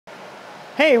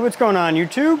Hey, what's going on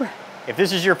YouTube? If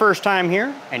this is your first time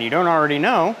here and you don't already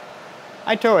know,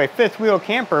 I tow a fifth wheel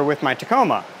camper with my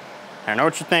Tacoma. I know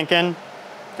what you're thinking.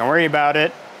 Don't worry about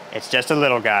it. It's just a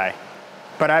little guy.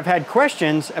 But I've had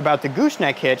questions about the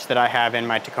gooseneck hitch that I have in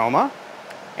my Tacoma,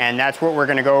 and that's what we're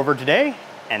gonna go over today,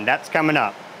 and that's coming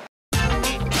up.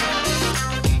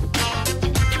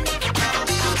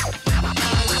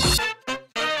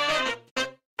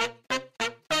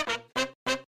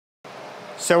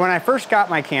 So when I first got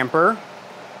my camper,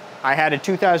 I had a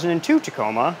 2002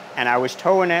 Tacoma, and I was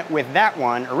towing it with that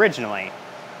one originally.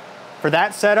 For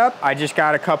that setup, I just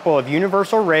got a couple of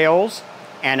universal rails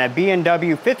and a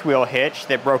B&W fifth wheel hitch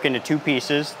that broke into two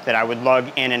pieces that I would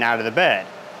lug in and out of the bed.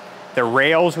 The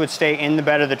rails would stay in the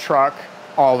bed of the truck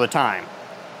all the time.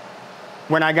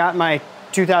 When I got my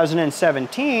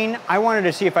 2017, I wanted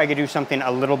to see if I could do something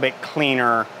a little bit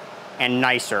cleaner and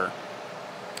nicer.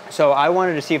 So I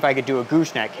wanted to see if I could do a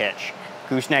gooseneck hitch.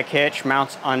 Gooseneck hitch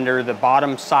mounts under the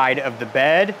bottom side of the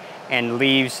bed and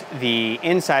leaves the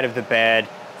inside of the bed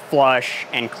flush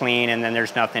and clean, and then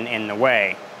there's nothing in the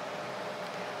way.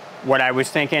 What I was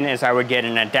thinking is I would get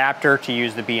an adapter to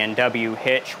use the B&W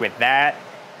hitch with that,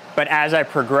 but as I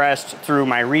progressed through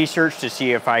my research to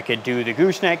see if I could do the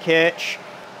gooseneck hitch,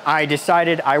 I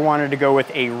decided I wanted to go with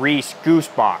a Reese Goose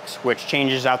box, which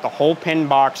changes out the whole pin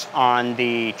box on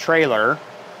the trailer,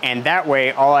 and that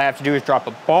way all I have to do is drop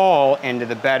a ball into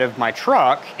the bed of my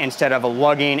truck instead of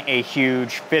lugging a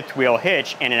huge fifth wheel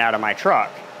hitch in and out of my truck.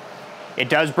 It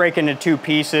does break into two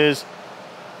pieces,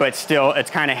 but still it's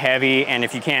kind of heavy, and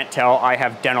if you can't tell, I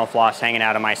have dental floss hanging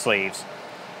out of my sleeves.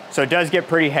 So it does get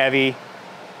pretty heavy.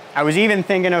 I was even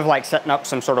thinking of like setting up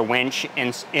some sort of winch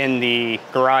in the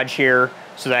garage here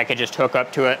so that I could just hook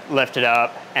up to it, lift it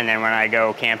up, and then when I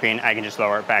go camping, I can just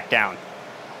lower it back down.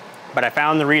 But I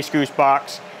found the Reese Goose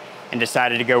box and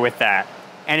decided to go with that.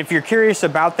 And if you're curious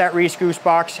about that Reese Goose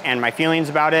box and my feelings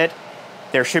about it,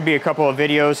 there should be a couple of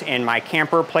videos in my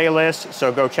camper playlist,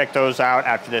 so go check those out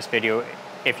after this video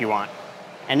if you want.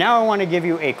 And now I want to give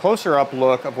you a closer up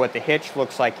look of what the hitch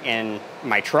looks like in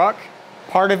my truck.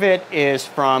 Part of it is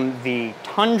from the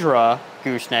Tundra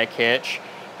gooseneck hitch,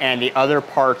 and the other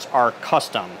parts are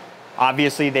custom.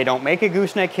 Obviously, they don't make a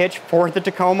gooseneck hitch for the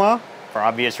Tacoma for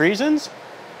obvious reasons,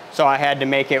 so I had to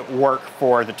make it work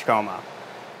for the Tacoma.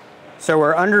 So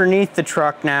we're underneath the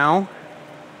truck now.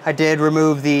 I did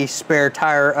remove the spare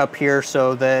tire up here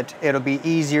so that it'll be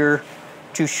easier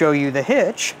to show you the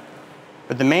hitch.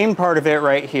 But the main part of it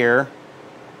right here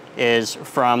is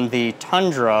from the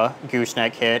Tundra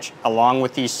gooseneck hitch along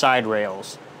with these side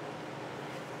rails.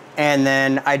 And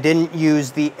then I didn't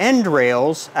use the end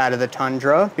rails out of the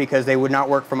Tundra because they would not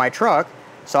work for my truck,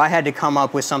 so I had to come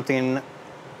up with something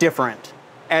different.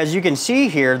 As you can see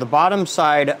here, the bottom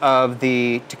side of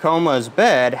the Tacoma's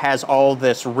bed has all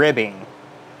this ribbing.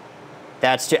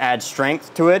 That's to add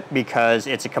strength to it because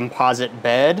it's a composite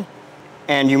bed.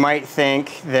 And you might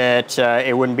think that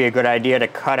it wouldn't be a good idea to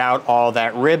cut out all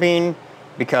that ribbing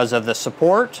because of the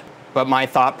support. But my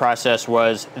thought process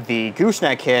was the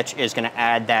gooseneck hitch is going to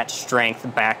add that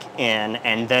strength back in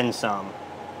and then some.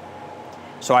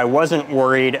 So I wasn't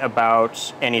worried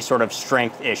about any sort of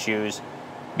strength issues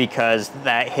because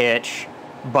that hitch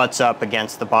butts up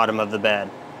against the bottom of the bed.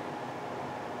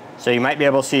 So you might be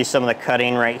able to see some of the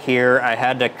cutting right here. I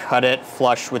had to cut it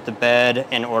flush with the bed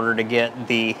in order to get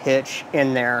the hitch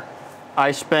in there.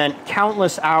 I spent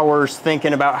countless hours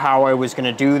thinking about how I was going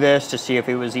to do this to see if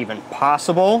it was even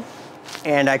possible,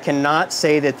 and I cannot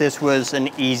say that this was an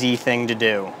easy thing to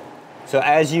do. So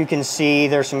as you can see,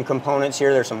 there's some components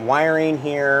here. There's some wiring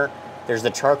here. There's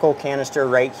the charcoal canister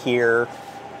right here.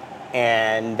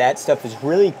 And that stuff is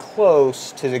really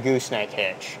close to the gooseneck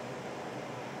hitch.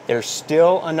 There's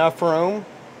still enough room.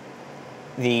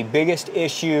 The biggest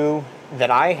issue that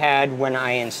I had when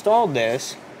I installed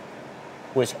this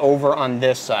was over on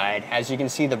this side. As you can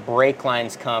see, the brake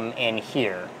lines come in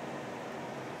here.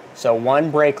 So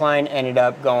one brake line ended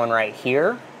up going right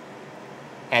here,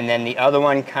 and then the other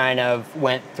one kind of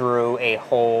went through a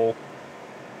hole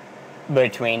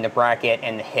between the bracket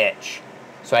and the hitch.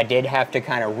 So I did have to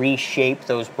kind of reshape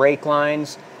those brake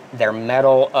lines. They're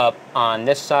metal up on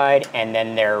this side, and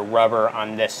then they're rubber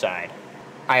on this side.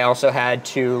 I also had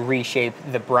to reshape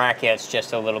the brackets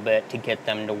just a little bit to get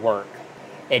them to work.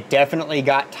 It definitely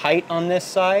got tight on this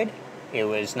side. It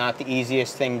was not the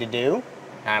easiest thing to do.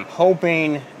 I'm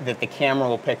hoping that the camera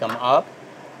will pick them up,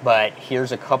 but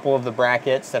here's a couple of the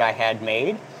brackets that I had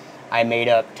made. I made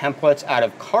up templates out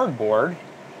of cardboard,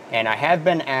 and I have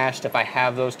been asked if I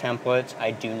have those templates.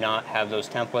 I do not have those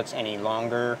templates any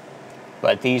longer,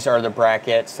 but these are the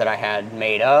brackets that I had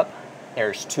made up.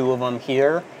 There's two of them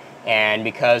here, And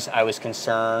because I was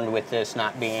concerned with this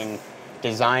not being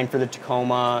designed for the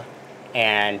Tacoma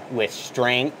and with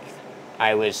strength, I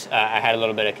had a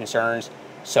little bit of concerns.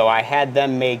 So I had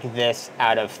them make this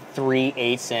out of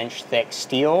 3/8" thick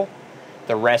steel.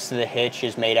 The rest of the hitch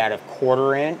is made out of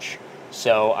 1/4".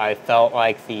 So I felt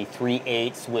like the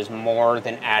 3/8 was more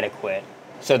than adequate.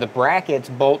 So the brackets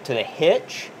bolt to the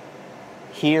hitch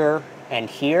here and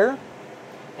here,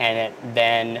 and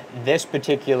then this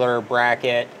particular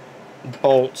bracket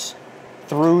bolts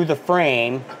through the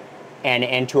frame and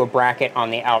into a bracket on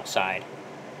the outside.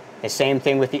 The same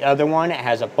thing with the other one. It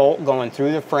has a bolt going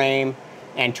through the frame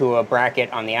and to a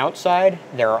bracket on the outside.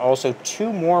 There are also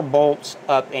 2 more bolts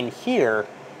up in here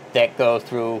that go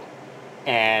through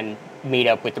and meet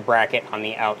up with the bracket on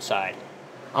the outside.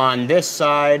 On this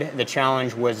side, the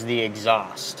challenge was the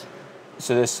exhaust.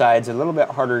 So this side's a little bit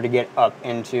harder to get up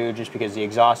into just because the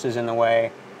exhaust is in the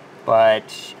way, but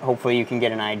hopefully you can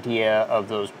get an idea of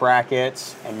those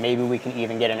brackets, and maybe we can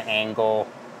even get an angle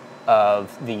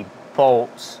of the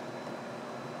bolts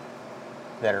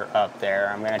that are up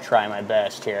there. I'm gonna try my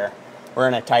best here. We're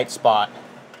in a tight spot.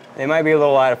 They might be a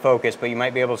little out of focus, but you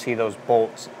might be able to see those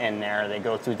bolts in there. They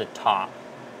go through the top.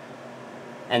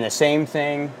 And the same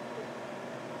thing,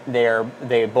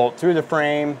 they bolt through the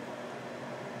frame.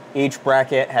 Each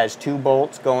bracket has 2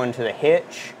 bolts going to the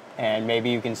hitch, and maybe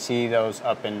you can see those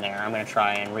up in there. I'm gonna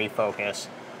try and refocus.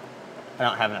 I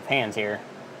don't have enough hands here.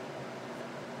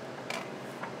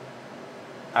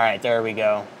 All right, there we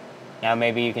go. Now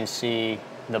maybe you can see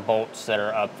the bolts that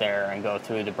are up there and go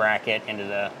through the bracket into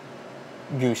the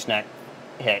gooseneck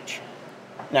hitch.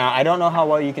 Now, I don't know how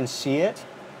well you can see it,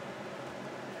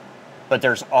 but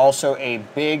there's also a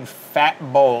big fat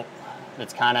bolt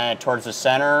that's kind of towards the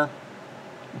center,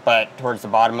 but towards the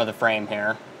bottom of the frame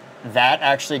here. That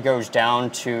actually goes down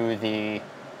to the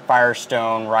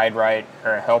Firestone ride right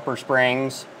or helper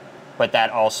springs, but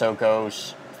that also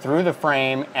goes through the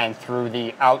frame and through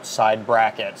the outside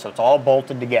bracket. So it's all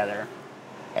bolted together.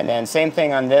 And then same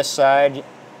thing on this side.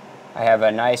 I have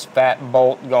a nice fat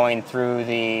bolt going through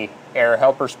the air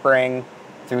helper spring,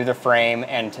 through the frame,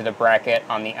 and to the bracket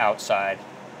on the outside.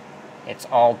 It's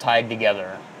all tied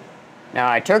together.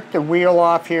 Now I took the wheel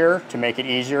off here to make it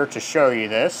easier to show you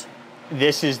this.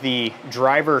 This is the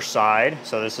driver's side,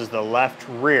 so this is the left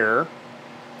rear.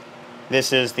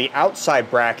 This is the outside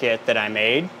bracket that I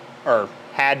made, or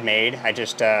had made. I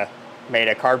just made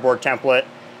a cardboard template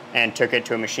and took it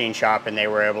to a machine shop, and they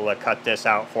were able to cut this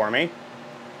out for me.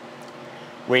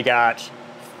 We got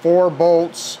 4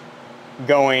 bolts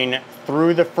going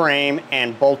through the frame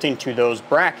and bolting to those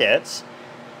brackets.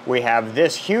 We have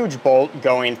this huge bolt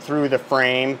going through the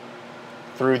frame,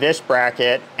 through this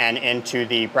bracket, and into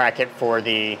the bracket for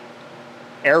the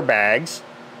airbags.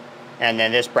 And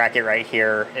then this bracket right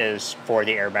here is for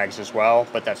the airbags as well,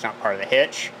 but that's not part of the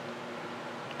hitch.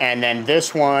 And then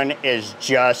this one is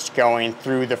just going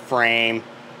through the frame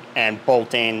and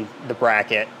bolting the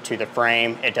bracket to the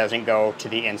frame. It doesn't go to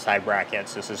the inside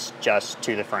brackets. This is just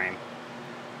to the frame.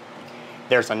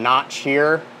 There's a notch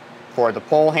here for the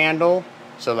pull handle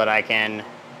so that I can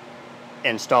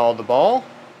install the ball.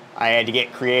 I had to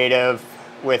get creative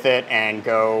with it and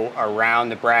go around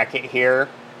the bracket here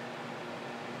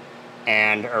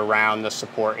and around the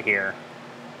support here.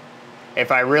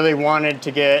 If I really wanted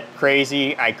to get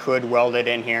crazy, I could weld it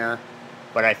in here,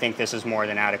 but I think this is more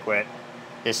than adequate.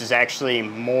 This is actually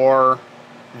more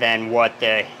than what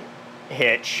the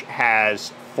hitch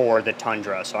has for the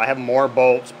Tundra. So I have more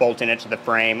bolts bolting it to the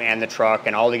frame and the truck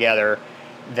and all together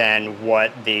than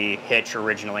what the hitch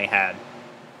originally had.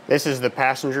 This is the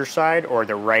passenger side, or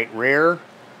the right rear.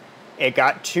 It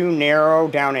got too narrow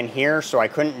down in here, so I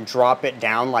couldn't drop it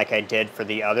down like I did for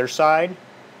the other side.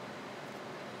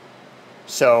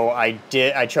 So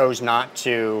I chose not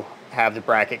to have the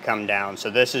bracket come down. So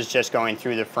this is just going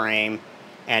through the frame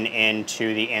and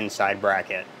into the inside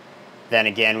bracket. Then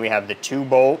again, we have the 2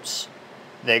 bolts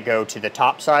that go to the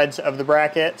top sides of the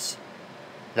brackets,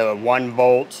 the 1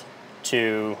 bolt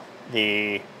to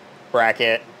the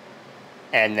bracket,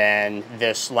 and then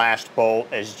this last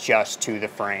bolt is just to the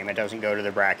frame. It doesn't go to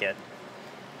the bracket.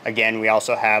 Again, we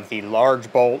also have the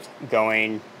large bolt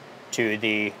going to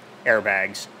the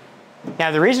airbags.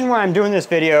 Now, the reason why I'm doing this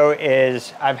video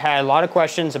is I've had a lot of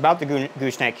questions about the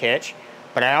gooseneck hitch,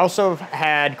 but I also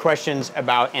had questions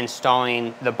about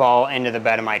installing the ball into the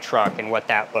bed of my truck and what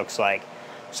that looks like.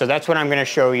 So that's what I'm going to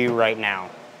show you right now.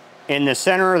 In the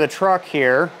center of the truck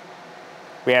here,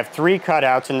 we have 3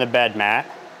 cutouts in the bed mat.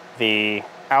 The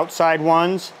outside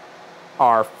ones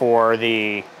are for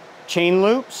the chain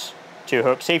loops to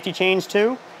hook safety chains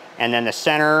to, and then the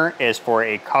center is for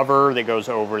a cover that goes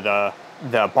over the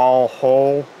the ball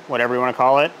hole, whatever you want to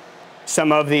call it.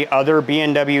 Some of the other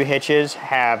B&W hitches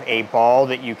have a ball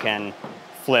that you can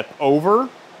flip over,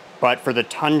 but for the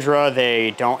Tundra,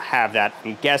 they don't have that.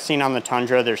 I'm guessing on the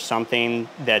Tundra, there's something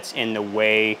that's in the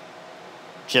way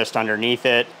just underneath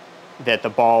it that the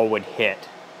ball would hit.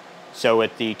 So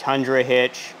with the Tundra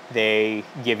hitch, they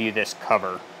give you this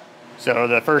cover. So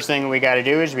the first thing we gotta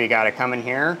do is we gotta come in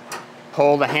here,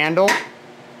 pull the handle,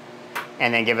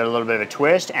 and then give it a little bit of a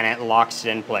twist, and it locks it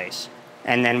in place.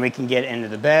 And then we can get into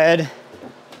the bed.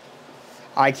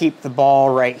 I keep the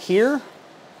ball right here.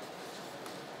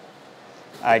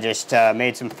 I just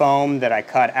made some foam that I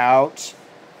cut out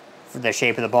for the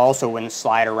shape of the ball so it wouldn't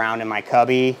slide around in my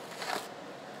cubby.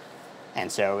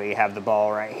 And so we have the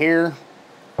ball right here.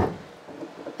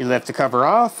 You lift the cover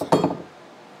off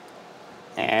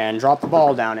and drop the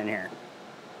ball down in here.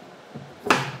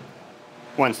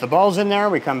 Once the ball's in there,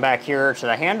 we come back here to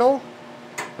the handle.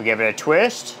 We give it a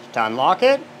twist to unlock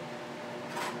it.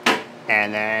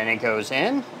 And then it goes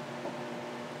in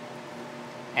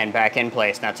and back in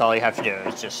place. And that's all you have to do.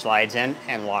 It just slides in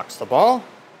and locks the ball.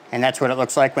 And that's what it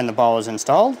looks like when the ball is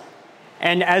installed.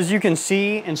 And as you can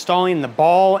see, installing the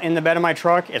ball in the bed of my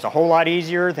truck is a whole lot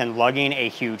easier than lugging a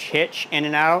huge hitch in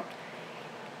and out.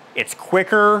 It's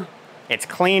quicker, it's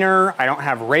cleaner. I don't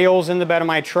have rails in the bed of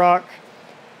my truck.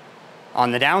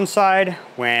 On the downside,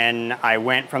 when I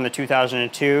went from the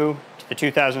 2002 to the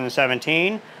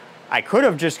 2017, I could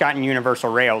have just gotten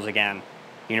universal rails again.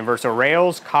 Universal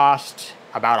rails cost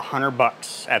about 100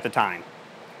 bucks at the time.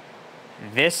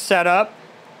 This setup,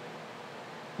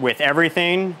 with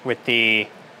everything, with the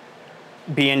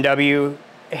B&W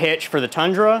hitch for the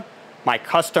Tundra, my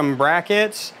custom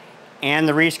brackets, and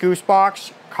the Reese Goose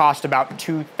box cost about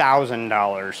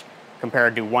 $2,000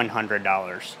 compared to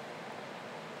 $100.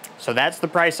 So that's the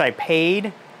price I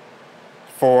paid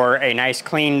for a nice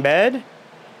clean bed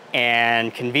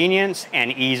and convenience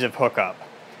and ease of hookup.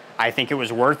 I think it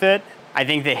was worth it. I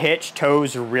think the hitch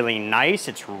tows really nice.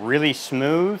 It's really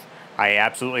smooth. I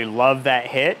absolutely love that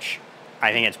hitch.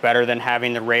 I think it's better than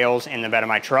having the rails in the bed of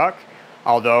my truck,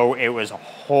 although it was a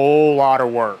whole lot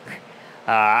of work.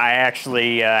 I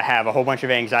actually have a whole bunch of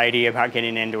anxiety about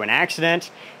getting into an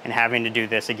accident and having to do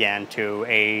this again to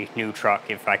a new truck,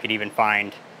 if I could even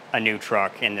find a new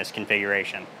truck in this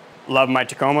configuration. Love my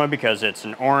Tacoma because it's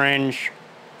an orange,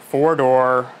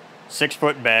 4-door,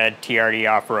 6-foot bed, TRD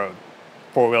off-road.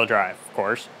 4-wheel drive, of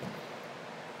course.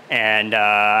 And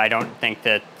I don't think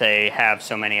that they have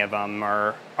so many of them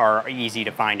or are easy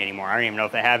to find anymore. I don't even know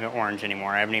if they have an orange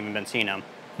anymore. I haven't even been seeing them.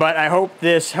 But I hope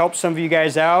this helps some of you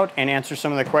guys out and answer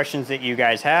some of the questions that you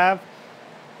guys have.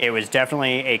 It was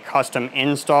definitely a custom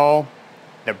install.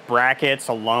 The brackets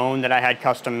alone that I had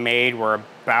custom made were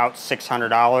about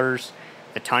 $600.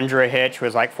 The Tundra hitch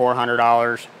was like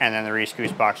 $400, and then the Reese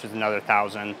Goose box was another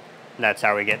 $1,000. That's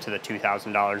how we get to the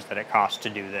 $2,000 that it costs to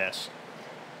do this.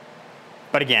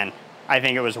 But again, I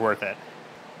think it was worth it.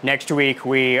 Next week,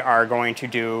 we are going to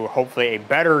do hopefully a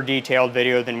better detailed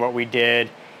video than what we did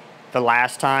the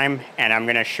last time, and I'm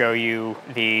gonna show you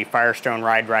the Firestone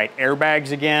Ride Right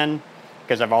airbags again,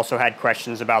 because I've also had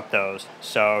questions about those.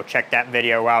 So check that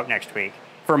video out next week.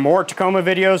 For more Tacoma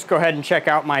videos, go ahead and check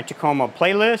out my Tacoma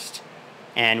playlist,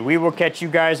 and we will catch you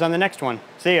guys on the next one.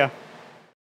 See ya.